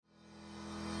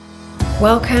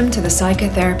Welcome to the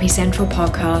Psychotherapy Central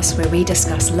podcast, where we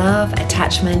discuss love,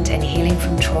 attachment, and healing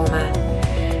from trauma.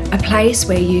 A place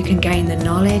where you can gain the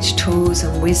knowledge, tools,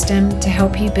 and wisdom to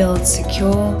help you build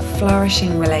secure,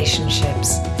 flourishing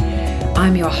relationships.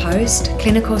 I'm your host,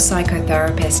 clinical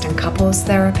psychotherapist and couples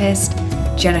therapist,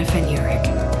 Jennifer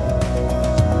Nurick.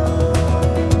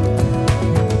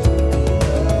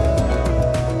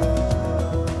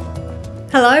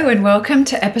 Hello and welcome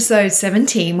to episode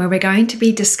 17, where we're going to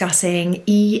be discussing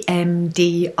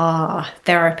EMDR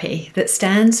therapy, that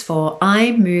stands for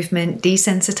Eye Movement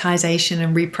Desensitization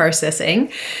and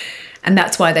Reprocessing, and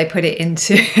that's why they put it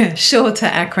into a shorter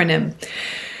acronym.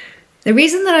 The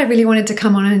reason that I really wanted to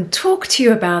come on and talk to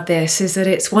you about this is that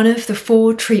it's one of the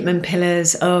 4 treatment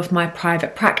pillars of my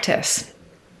private practice.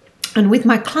 And with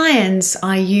my clients,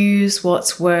 I use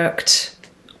what's worked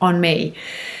on me.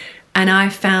 And I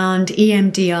found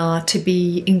EMDR to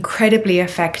be incredibly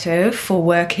effective for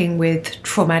working with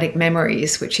traumatic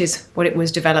memories, which is what it was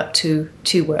developed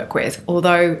to work with.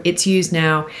 Although it's used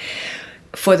now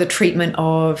for the treatment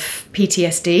of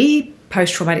PTSD,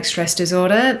 post-traumatic stress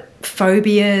disorder,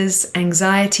 phobias,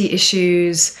 anxiety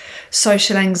issues,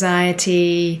 social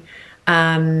anxiety,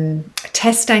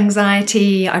 test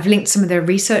anxiety. I've linked some of the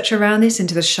research around this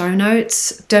into the show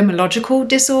notes. Dermatological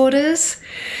disorders,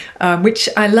 which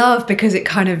I love because it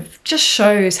kind of just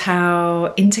shows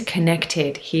how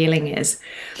interconnected healing is.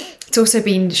 It's also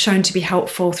been shown to be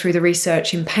helpful through the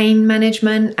research in pain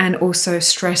management and also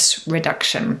stress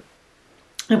reduction.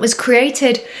 It was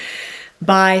created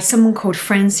by someone called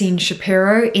Francine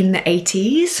Shapiro in the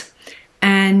 80s.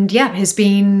 And has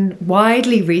been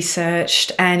widely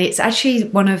researched, and it's actually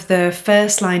one of the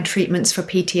first line treatments for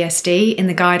PTSD in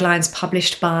the guidelines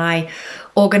published by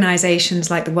organizations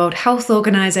like the World Health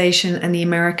Organization and the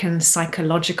American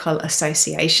Psychological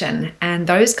Association. And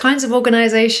those kinds of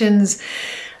organizations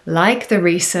like the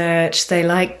research, they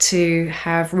like to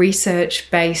have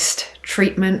research-based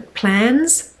treatment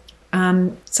plans.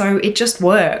 So it just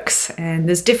works, and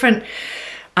there's different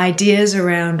ideas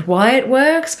around why it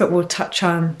works, but we'll touch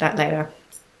on that later.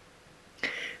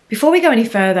 Before we go any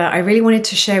further, I really wanted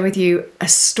to share with you a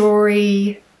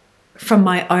story from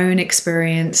my own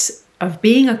experience of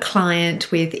being a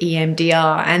client with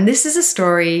EMDR. And this is a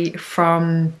story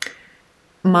from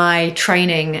my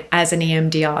training as an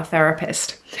EMDR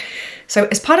therapist. So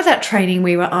as part of that training,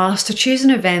 we were asked to choose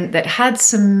an event that had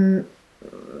some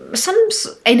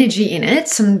energy in it,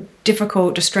 some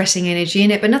difficult, distressing energy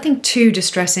in it, but nothing too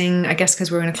distressing, I guess,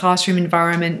 because we're in a classroom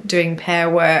environment doing pair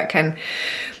work and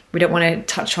we don't want to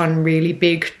touch on really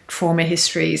big trauma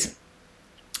histories.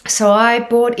 So I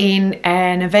brought in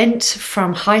an event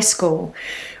from high school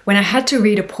when I had to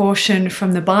read a portion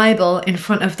from the Bible in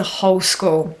front of the whole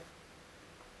school.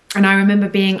 And I remember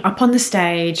being up on the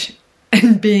stage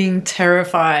and being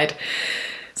terrified.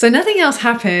 So nothing else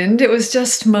happened. It was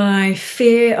just my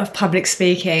fear of public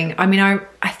speaking. I mean,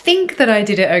 I think that I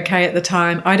did it okay at the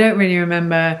time. I don't really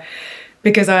remember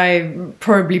because I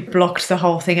probably blocked the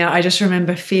whole thing out. I just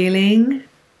remember feeling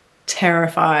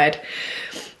terrified.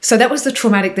 So that was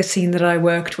the scene that I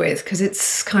worked with, because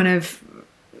it's kind of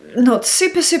not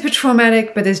super, super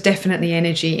traumatic, but there's definitely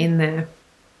energy in there.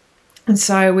 And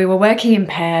so we were working in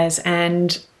pairs,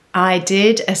 and I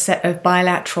did a set of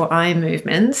bilateral eye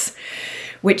movements,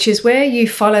 which is where you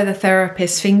follow the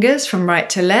therapist's fingers from right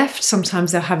to left.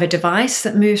 Sometimes they'll have a device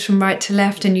that moves from right to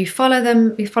left, and you follow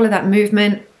that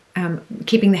movement,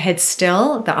 keeping the head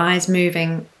still, the eyes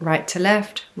moving right to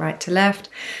left,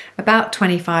 about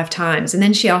 25 times. And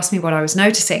then she asked me what I was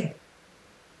noticing.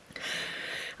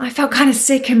 I felt kind of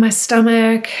sick in my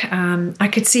stomach. I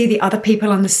could see the other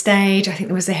people on the stage. I think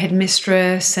there was the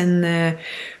headmistress and the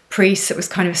priest that was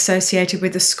kind of associated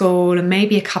with the school, and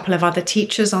maybe a couple of other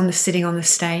teachers sitting on the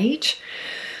stage.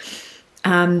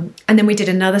 And then we did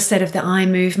another set of the eye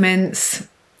movements.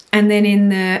 And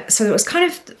then so it was kind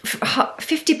of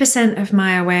 50% of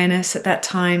my awareness at that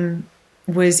time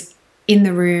was in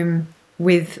the room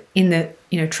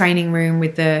training room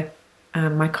with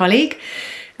my colleague.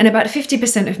 And about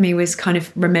 50% of me was kind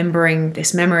of remembering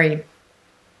this memory.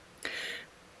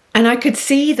 And I could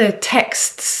see the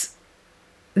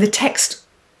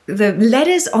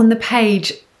letters on the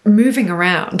page moving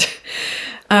around.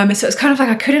 So it's kind of like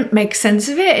I couldn't make sense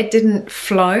of it. It didn't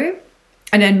flow.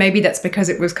 And then maybe that's because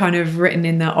it was kind of written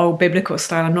in the old biblical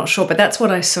style. I'm not sure, but that's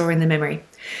what I saw in the memory.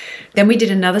 Then we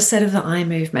did another set of the eye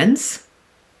movements.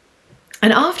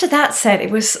 And after that set,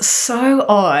 it was so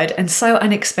odd and so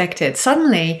unexpected.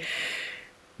 Suddenly,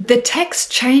 the text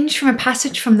changed from a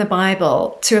passage from the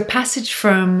Bible to a passage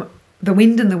from The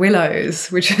Wind and the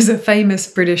Willows, which is a famous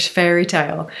British fairy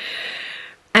tale.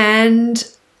 And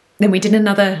Then we did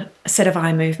another set of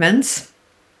eye movements.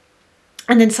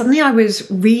 And then suddenly I was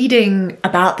reading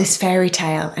about this fairy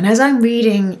tale. And as I'm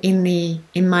reading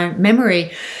in my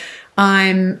memory,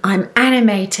 I'm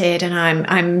animated, and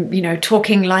I'm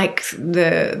talking like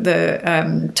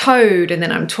the toad, and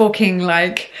then I'm talking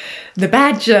like the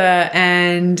badger,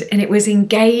 and it was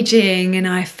engaging, and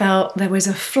I felt there was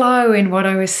a flow in what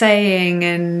I was saying,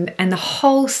 and the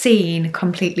whole scene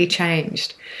completely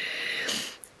changed.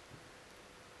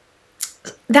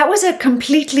 That was a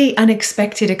completely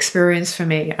unexpected experience for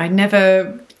me. I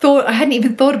hadn't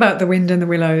even thought about the Wind and the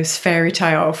Willows fairy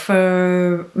tale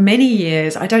for many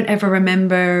years. I don't ever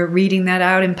remember reading that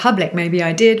out in public. Maybe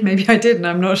I did, maybe I didn't,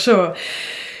 I'm not sure.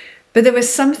 But there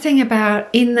was something about,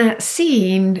 in that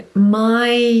scene,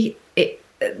 the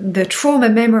trauma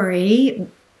memory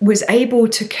was able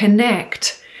to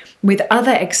connect with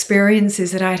other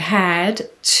experiences that I'd had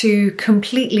to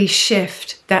completely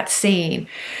shift that scene.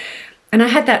 And I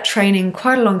had that training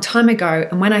quite a long time ago.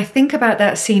 And when I think about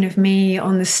that scene of me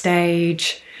on the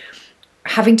stage,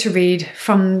 having to read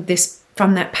from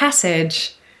that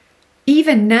passage,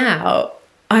 even now,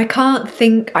 I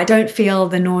don't feel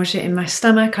the nausea in my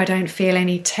stomach. I don't feel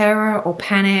any terror or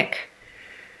panic.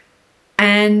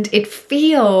 And it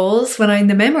feels, when I'm in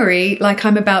the memory, like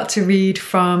I'm about to read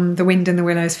from the Wind and the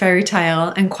Willows fairy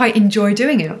tale, and quite enjoy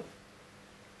doing it.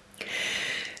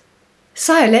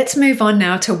 So let's move on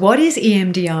now to what is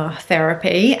EMDR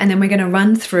therapy, and then we're going to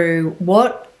run through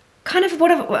what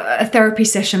a therapy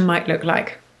session might look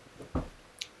like.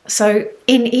 So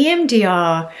in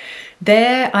EMDR,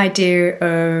 their idea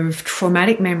of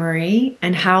traumatic memory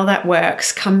and how that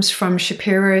works comes from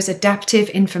Shapiro's adaptive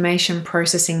information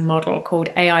processing model, called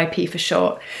AIP for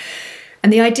short.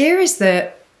 And the idea is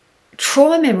that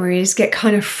trauma memories get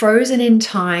kind of frozen in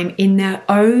time in their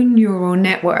own neural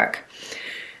network.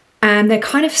 And they're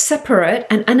kind of separate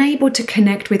and unable to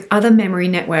connect with other memory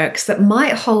networks that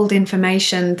might hold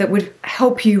information that would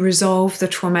help you resolve the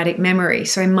traumatic memory.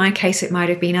 So in my case, it might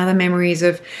have been other memories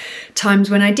of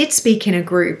times when I did speak in a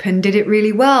group and did it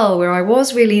really well, where I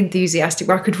was really enthusiastic,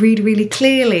 where I could read really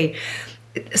clearly.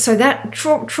 So that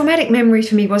traumatic memory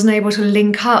for me wasn't able to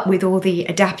link up with all the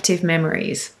adaptive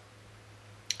memories.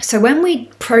 So when we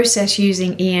process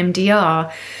using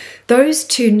EMDR, those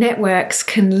two networks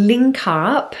can link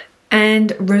up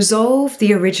and resolve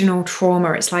the original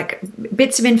trauma. It's like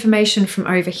bits of information from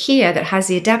over here that has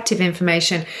the adaptive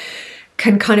information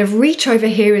can kind of reach over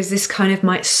here as this kind of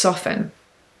might soften.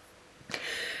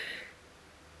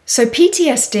 So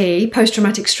PTSD,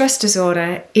 post-traumatic stress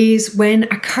disorder, is when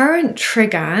a current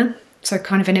trigger, so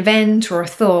kind of an event or a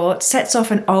thought, sets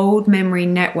off an old memory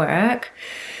network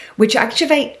which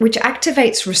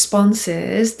activates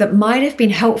responses that might have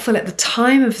been helpful at the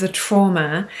time of the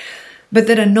trauma, but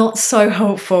that are not so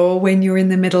helpful when you're in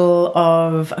the middle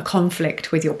of a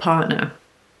conflict with your partner.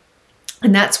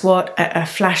 And that's what a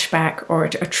flashback or a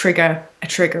trigger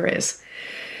is.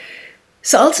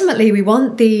 So ultimately, we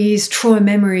want these trauma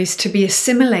memories to be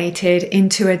assimilated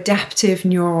into adaptive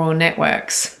neural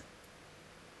networks.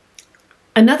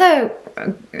 Another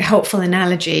helpful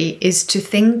analogy is to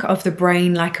think of the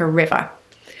brain like a river.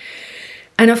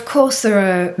 And of course, there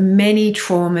are many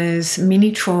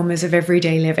traumas of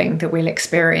everyday living that we'll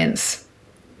experience.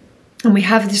 And we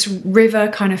have this river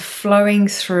kind of flowing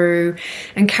through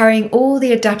and carrying all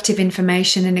the adaptive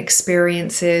information and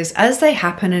experiences as they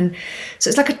happen. And so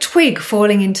it's like a twig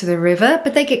falling into the river,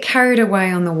 but they get carried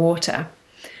away on the water.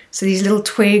 So these little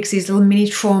twigs, these little mini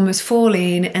traumas fall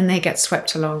in and they get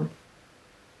swept along.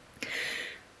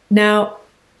 Now,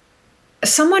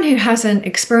 someone who hasn't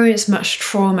experienced much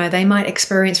trauma, they might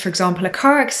experience, for example, a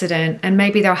car accident, and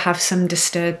maybe they'll have some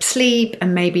disturbed sleep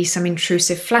and maybe some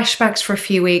intrusive flashbacks for a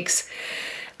few weeks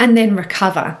and then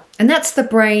recover. And that's the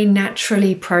brain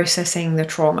naturally processing the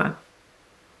trauma.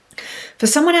 For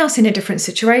someone else in a different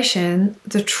situation,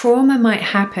 the trauma that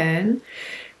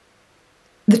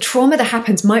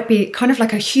happens might be kind of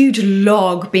like a huge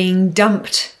log being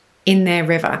dumped in their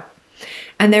river.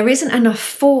 And there isn't enough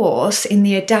force in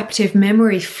the adaptive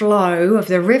memory flow of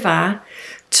the river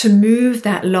to move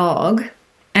that log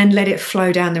and let it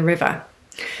flow down the river.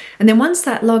 And then once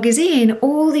that log is in,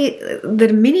 all the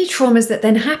mini traumas that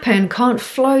then happen can't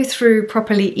flow through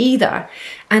properly either.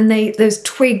 And those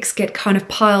twigs get kind of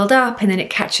piled up, and then it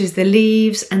catches the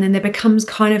leaves, and then there becomes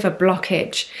kind of a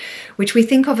blockage, which we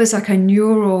think of as like a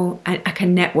neural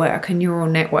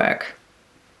network.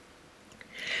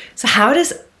 So how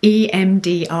does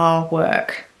EMDR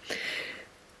work?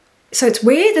 So it's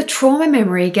where the trauma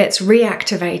memory gets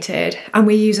reactivated, and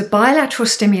we use a bilateral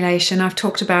stimulation. I've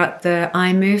talked about the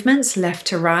eye movements, left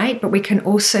to right, but we can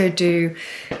also do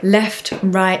left,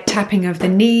 right tapping of the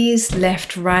knees,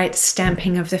 left, right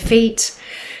stamping of the feet.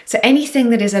 So anything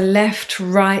that is a left,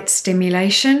 right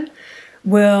stimulation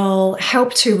will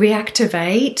help to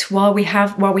reactivate while we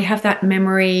have that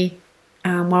memory.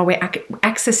 While we're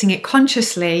accessing it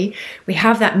consciously, we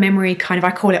have that memory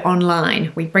I call it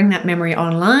online. We bring that memory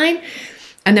online,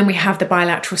 and then we have the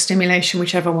bilateral stimulation,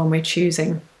 whichever one we're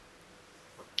choosing.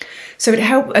 So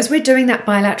as we're doing that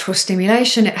bilateral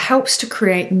stimulation, it helps to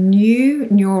create new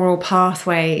neural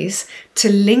pathways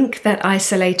to link that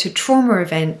isolated trauma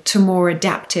event to more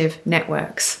adaptive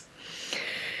networks.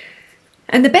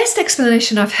 And the best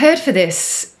explanation I've heard for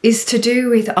this is to do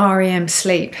with REM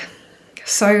sleep.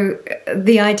 So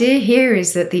the idea here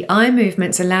is that the eye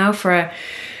movements allow for a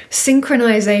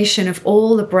synchronization of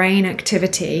all the brain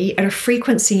activity at a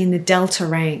frequency in the delta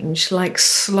range, like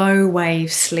slow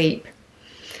wave sleep.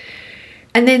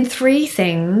 And then 3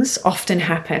 things often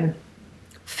happen.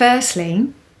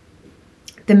 Firstly,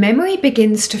 the memory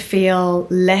begins to feel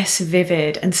less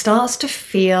vivid and starts to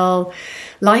feel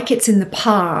like it's in the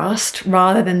past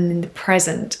rather than in the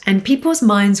present. And people's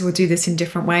minds will do this in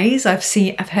different ways. I've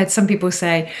heard some people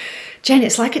say, Jen,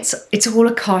 it's like it's all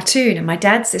a cartoon, and my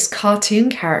dad's this cartoon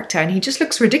character and he just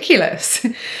looks ridiculous.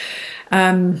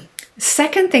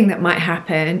 Second thing that might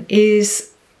happen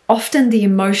is often the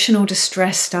emotional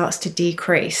distress starts to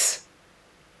decrease.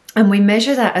 And we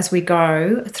measure that as we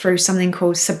go through something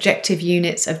called subjective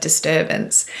units of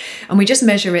disturbance. And we just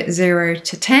measure it 0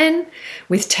 to 10,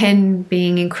 with 10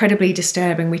 being incredibly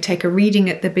disturbing. We take a reading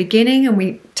at the beginning and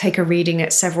we take a reading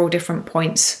at several different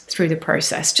points through the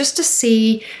process, just to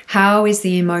see how is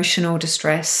the emotional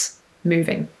distress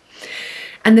moving.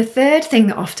 And the third thing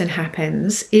that often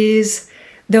happens is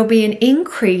there'll be an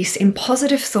increase in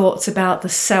positive thoughts about the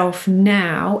self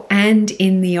now and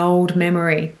in the old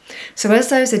memory. So as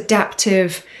those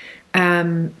adaptive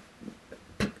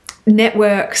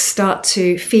networks start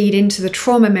to feed into the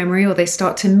trauma memory, or they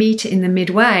start to meet in the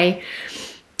midway,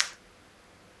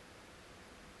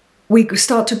 we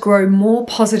start to grow more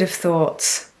positive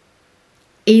thoughts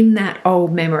in that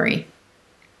old memory.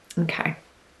 Okay.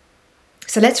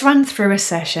 So let's run through a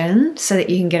session so that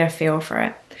you can get a feel for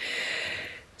it.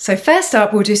 So first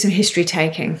up, we'll do some history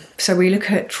taking. So we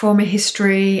look at trauma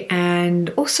history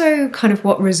and also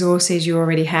what resources you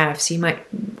already have. So you might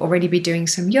already be doing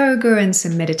some yoga and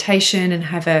some meditation and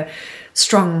have a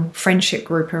strong friendship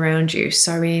group around you.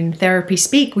 So in therapy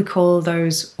speak, we call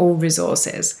those all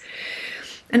resources.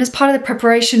 And as part of the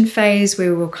preparation phase,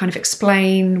 we will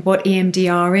explain what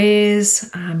EMDR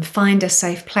is, find a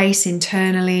safe place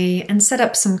internally, and set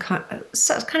up some kind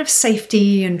of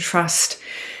safety and trust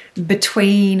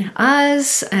between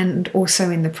us and also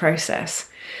in the process.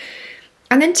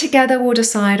 And then together we'll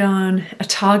decide on a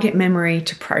target memory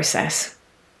to process.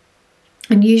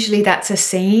 And usually that's a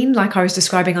scene like I was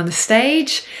describing on the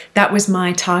stage. That was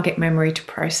my target memory to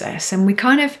process. And we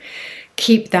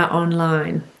keep that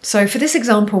online. So for this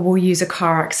example, we'll use a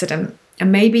car accident.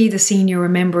 And maybe the scene you're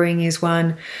remembering is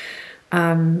one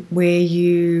where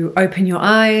you open your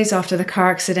eyes after the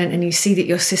car accident and you see that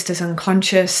your sister's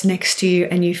unconscious next to you,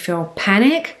 and you feel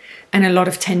panic and a lot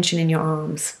of tension in your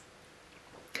arms.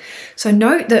 So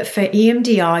note that for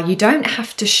EMDR, you don't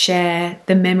have to share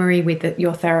the memory with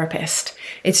your therapist.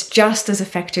 It's just as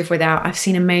effective without. I've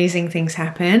seen amazing things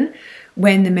happen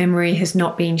when the memory has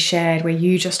not been shared, where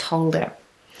you just hold it.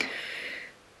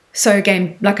 So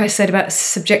again, like I said about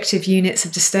subjective units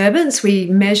of disturbance, we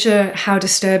measure how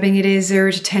disturbing it is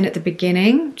 0 to 10 at the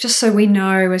beginning, just so we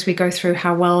know as we go through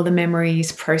how well the memory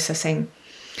is processing.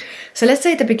 So let's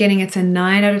say at the beginning it's a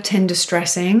 9 out of 10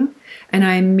 distressing, and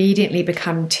I immediately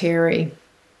become teary.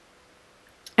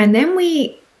 And then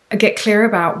we get clear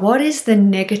about what is the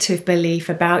negative belief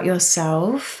about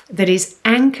yourself that is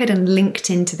anchored and linked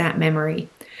into that memory.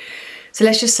 So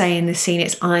let's just say in the scene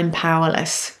it's I'm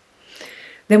powerless.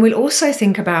 Then we'll also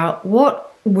think about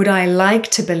what would I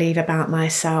like to believe about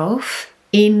myself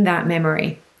in that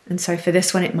memory. And so for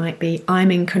this one, it might be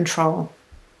I'm in control.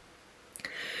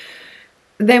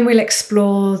 Then we'll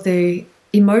explore the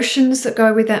emotions that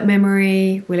go with that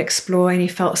memory. We'll explore any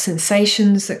felt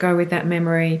sensations that go with that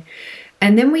memory.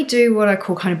 And then we do what I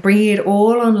call bringing it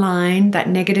all online, that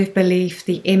negative belief,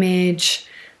 the image,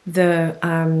 the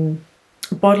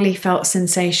bodily felt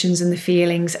sensations and the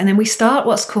feelings. And then we start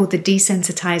what's called the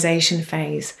desensitization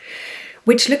phase,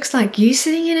 which looks like you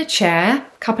sitting in a chair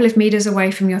a couple of meters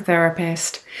away from your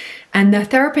therapist. And the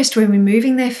therapist will be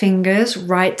moving their fingers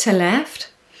right to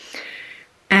left.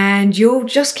 And you'll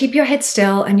just keep your head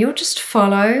still and you'll just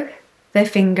follow their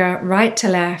finger right to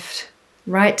left,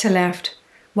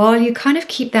 while you kind of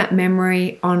keep that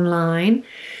memory online.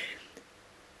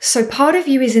 So part of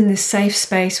you is in this safe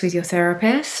space with your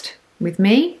therapist, with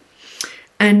me,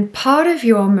 and part of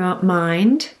your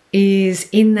mind is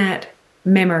in that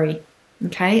memory,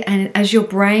 okay? And as your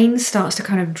brain starts to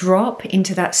kind of drop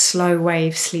into that slow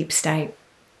wave sleep state.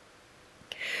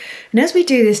 And as we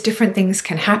do this, different things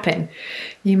can happen.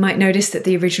 You might notice that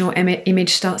the original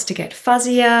image starts to get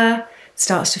fuzzier,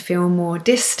 starts to feel more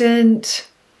distant.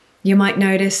 You might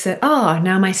notice that,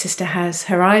 now my sister has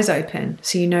her eyes open,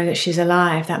 so you know that she's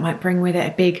alive. That might bring with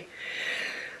it a big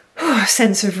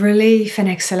sense of relief and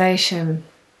exhalation.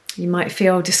 You might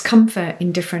feel discomfort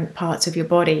in different parts of your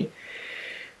body.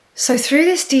 So through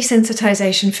this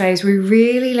desensitization phase, we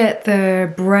really let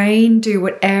the brain do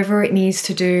whatever it needs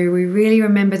to do. We really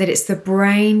remember that it's the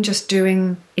brain just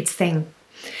doing its thing.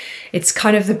 It's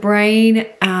kind of the brain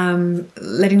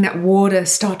letting that water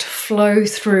start to flow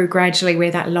through gradually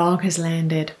where that log has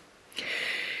landed.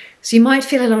 So you might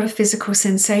feel a lot of physical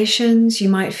sensations. You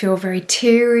might feel very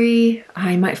teary.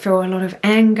 You might feel a lot of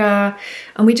anger.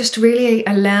 And we just really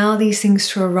allow these things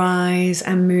to arise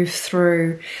and move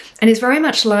through. And it's very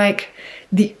much like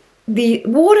the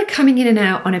water coming in and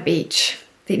out on a beach.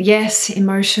 That yes,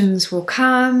 emotions will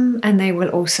come and they will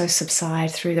also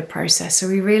subside through the process. So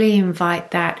we really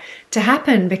invite that to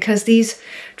happen because these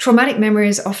traumatic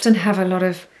memories often have a lot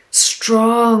of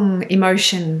strong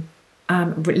emotion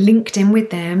linked in with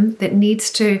them that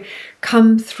needs to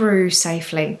come through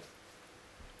safely.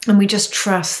 And we just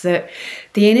trust that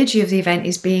the energy of the event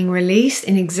is being released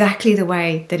in exactly the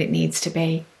way that it needs to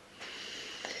be.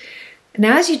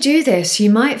 Now, as you do this, you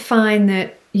might find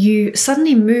that you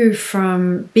suddenly move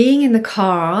from being in the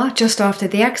car just after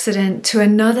the accident to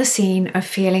another scene of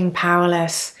feeling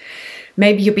powerless.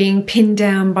 Maybe you're being pinned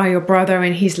down by your brother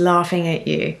and he's laughing at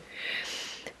you.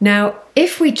 Now,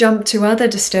 if we jump to other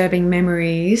disturbing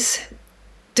memories,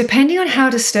 depending on how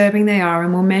disturbing they are,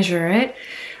 and we'll measure it,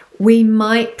 we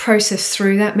might process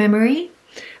through that memory.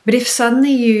 But if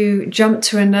suddenly you jump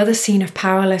to another scene of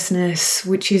powerlessness,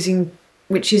 which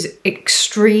is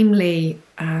extremely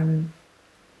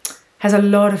has a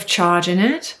lot of charge in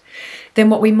it, then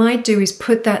what we might do is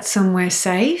put that somewhere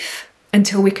safe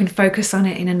until we can focus on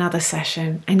it in another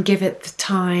session and give it the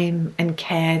time and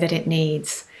care that it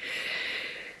needs.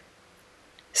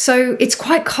 So it's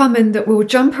quite common that we'll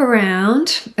jump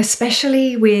around,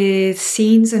 especially with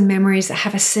scenes and memories that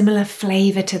have a similar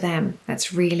flavor to them.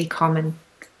 That's really common.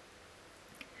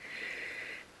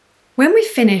 When we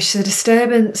finish, the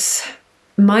disturbance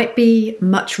might be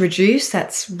much reduced.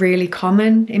 That's really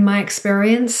common in my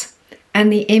experience.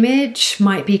 And the image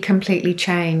might be completely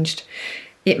changed.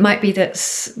 It might be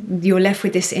that you're left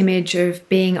with this image of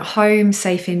being at home,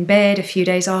 safe in bed a few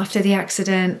days after the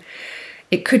accident.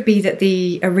 It could be that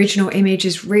the original image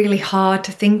is really hard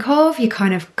to think of. You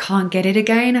kind of can't get it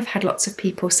again. I've had lots of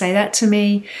people say that to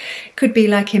me. It could be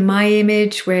like in my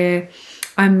image where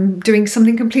I'm doing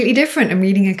something completely different. I'm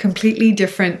reading a completely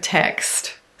different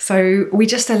text. So we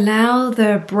just allow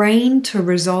the brain to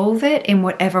resolve it in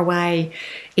whatever way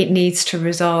it needs to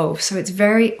resolve. So it's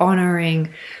very honoring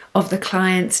of the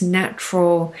client's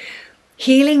natural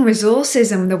healing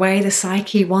resources and the way the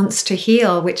psyche wants to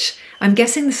heal, which I'm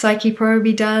guessing the psyche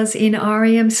probably does in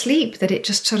REM sleep, that it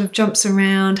just sort of jumps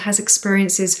around, has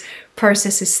experiences,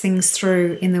 processes things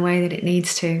through in the way that it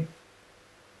needs to.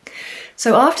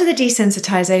 So after the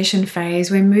desensitization phase,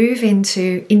 we move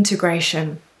into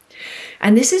integration.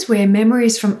 And this is where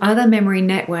memories from other memory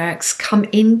networks come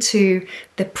into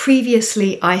the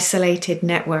previously isolated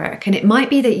network. And it might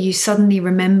be that you suddenly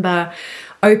remember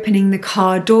opening the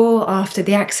car door after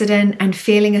the accident and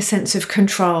feeling a sense of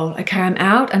control. Okay, I'm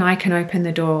out and I can open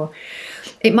the door.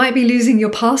 It might be losing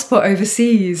your passport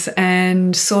overseas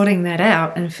and sorting that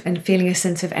out and feeling a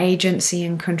sense of agency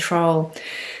and control.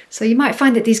 So you might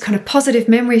find that these kind of positive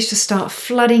memories just start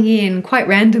flooding in quite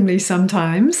randomly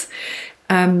sometimes.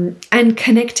 And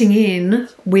connecting in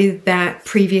with that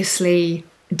previously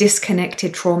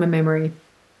disconnected trauma memory.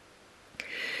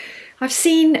 I've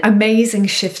seen amazing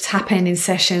shifts happen in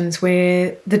sessions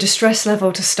where the distress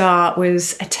level to start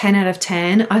was a 10 out of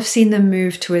 10. I've seen them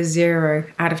move to a 0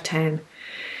 out of 10.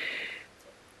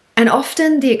 And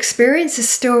often the experience is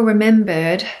still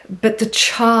remembered, but the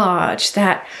charge,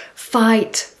 that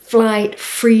fight, flight,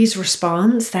 freeze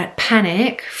response, that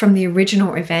panic from the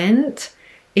original event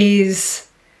is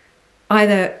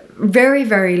either very,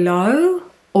 very low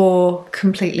or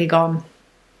completely gone.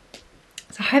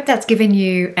 So I hope that's given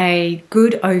you a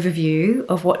good overview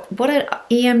of what an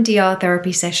EMDR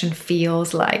therapy session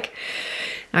feels like.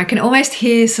 I can almost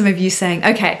hear some of you saying,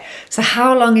 okay, so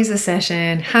how long is a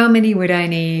session? How many would I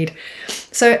need?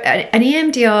 So an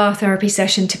EMDR therapy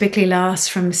session typically lasts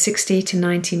from 60 to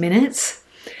 90 minutes.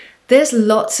 There's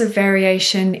lots of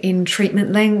variation in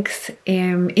treatment length.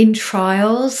 In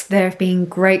trials, there have been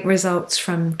great results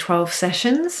from 12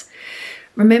 sessions.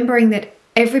 Remembering that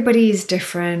everybody is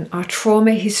different, our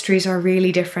trauma histories are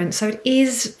really different, so it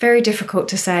is very difficult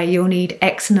to say you'll need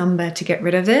X number to get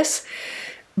rid of this.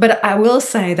 But I will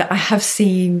say that I have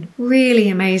seen really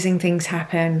amazing things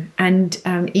happen, and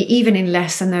even in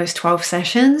less than those 12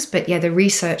 sessions. But yeah, the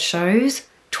research shows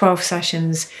 12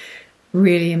 sessions,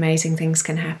 really amazing things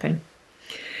can happen.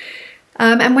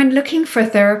 And when looking for a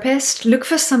therapist, look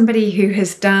for somebody who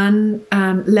has done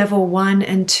level 1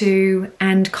 and 2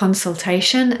 and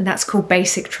consultation, and that's called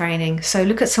basic training. So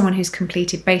look at someone who's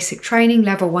completed basic training,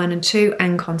 level 1 and 2,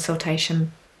 and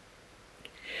consultation.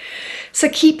 So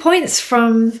key points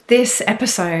from this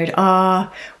episode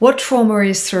are what trauma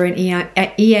is through an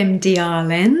EMDR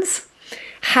lens,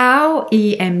 how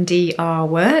EMDR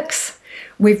works.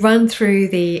 We've run through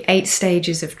the 8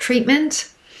 stages of treatment,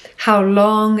 how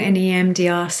long an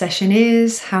EMDR session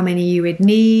is, how many you would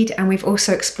need, and we've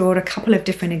also explored a couple of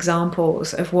different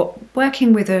examples of what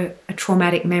working with a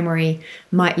traumatic memory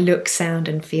might look, sound,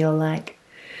 and feel like.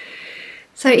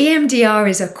 So EMDR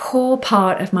is a core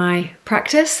part of my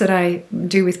practice that I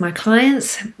do with my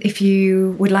clients. If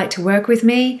you would like to work with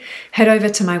me, head over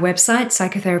to my website,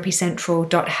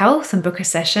 psychotherapycentral.health, and book a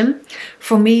session.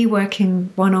 For me, working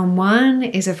one-on-one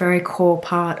is a very core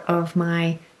part of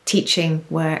my teaching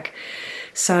work.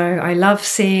 So I love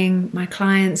seeing my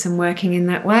clients and working in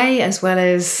that way, as well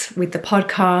as with the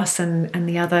podcast and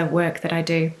the other work that I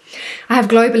do. I have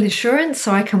global insurance,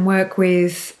 so I can work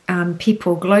with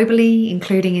people globally,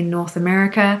 including in North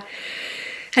America.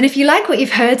 And if you like what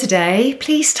you've heard today,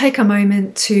 please take a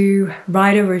moment to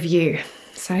write a review.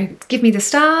 So give me the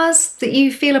stars that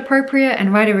you feel appropriate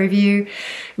and write a review.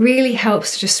 Really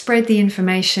helps to just spread the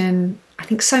information. I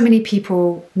think so many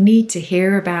people need to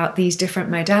hear about these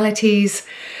different modalities.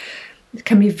 It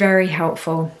can be very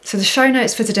helpful. So the show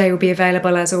notes for today will be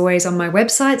available as always on my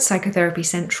website,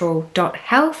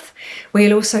 psychotherapycentral.health, where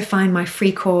you'll also find my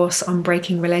free course on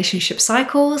breaking relationship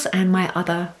cycles and my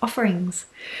other offerings.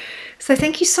 So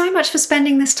thank you so much for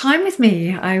spending this time with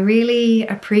me. I really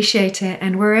appreciate it.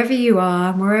 And wherever you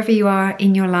are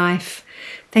in your life,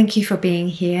 thank you for being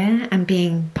here and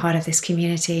being part of this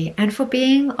community and for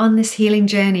being on this healing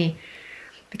journey.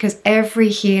 Because every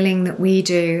healing that we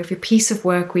do, every piece of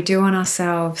work we do on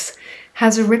ourselves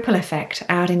has a ripple effect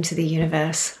out into the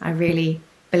universe. I really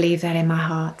believe that in my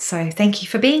heart. So thank you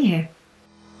for being here.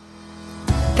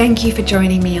 Thank you for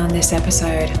joining me on this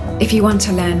episode. If you want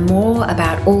to learn more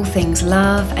about all things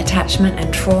love, attachment,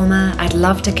 and trauma, I'd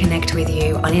love to connect with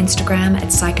you on Instagram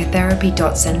at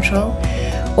psychotherapy.central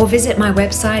or visit my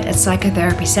website at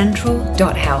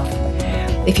psychotherapycentral.health.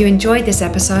 If you enjoyed this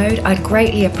episode, I'd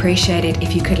greatly appreciate it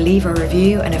if you could leave a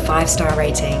review and a 5-star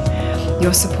rating.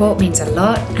 Your support means a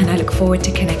lot, and I look forward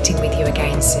to connecting with you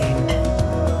again soon.